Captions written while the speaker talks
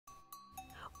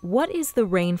What is the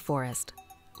rainforest?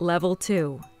 Level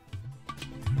 2.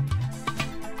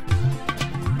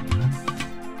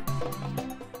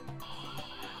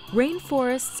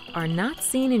 Rainforests are not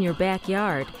seen in your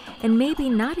backyard and maybe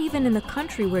not even in the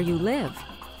country where you live.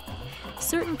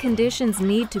 Certain conditions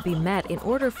need to be met in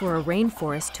order for a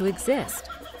rainforest to exist.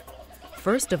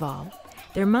 First of all,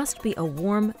 there must be a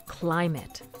warm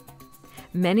climate.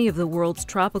 Many of the world's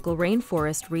tropical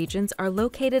rainforest regions are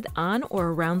located on or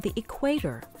around the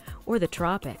equator, or the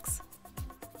tropics.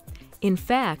 In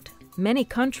fact, many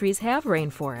countries have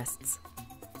rainforests.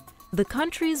 The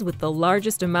countries with the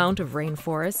largest amount of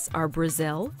rainforests are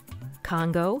Brazil,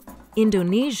 Congo,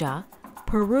 Indonesia,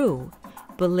 Peru,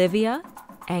 Bolivia,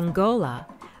 Angola,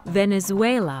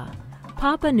 Venezuela,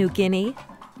 Papua New Guinea,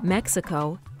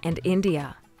 Mexico, and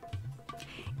India.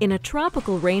 In a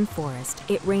tropical rainforest,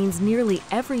 it rains nearly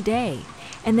every day,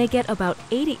 and they get about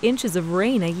 80 inches of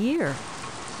rain a year.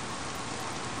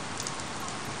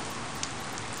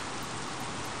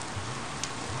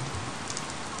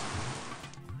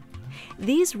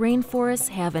 These rainforests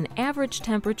have an average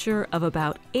temperature of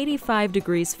about 85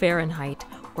 degrees Fahrenheit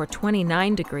or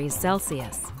 29 degrees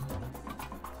Celsius.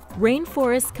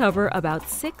 Rainforests cover about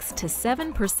 6 to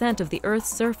 7% of the Earth's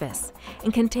surface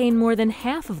and contain more than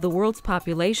half of the world's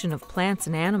population of plants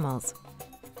and animals.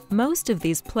 Most of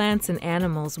these plants and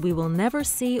animals we will never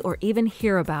see or even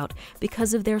hear about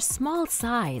because of their small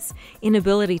size,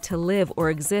 inability to live or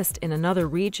exist in another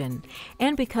region,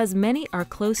 and because many are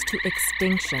close to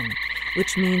extinction,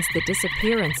 which means the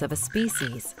disappearance of a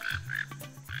species.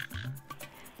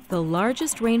 The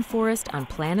largest rainforest on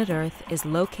planet Earth is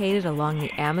located along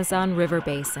the Amazon River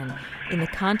basin in the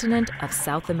continent of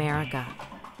South America.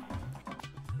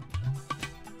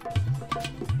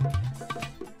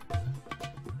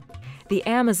 The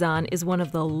Amazon is one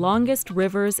of the longest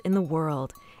rivers in the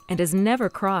world and is never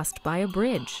crossed by a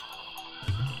bridge.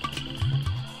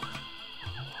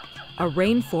 A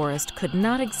rainforest could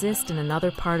not exist in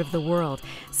another part of the world,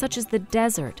 such as the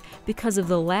desert, because of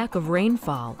the lack of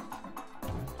rainfall.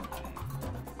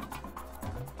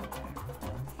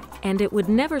 And it would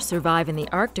never survive in the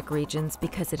Arctic regions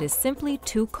because it is simply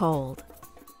too cold.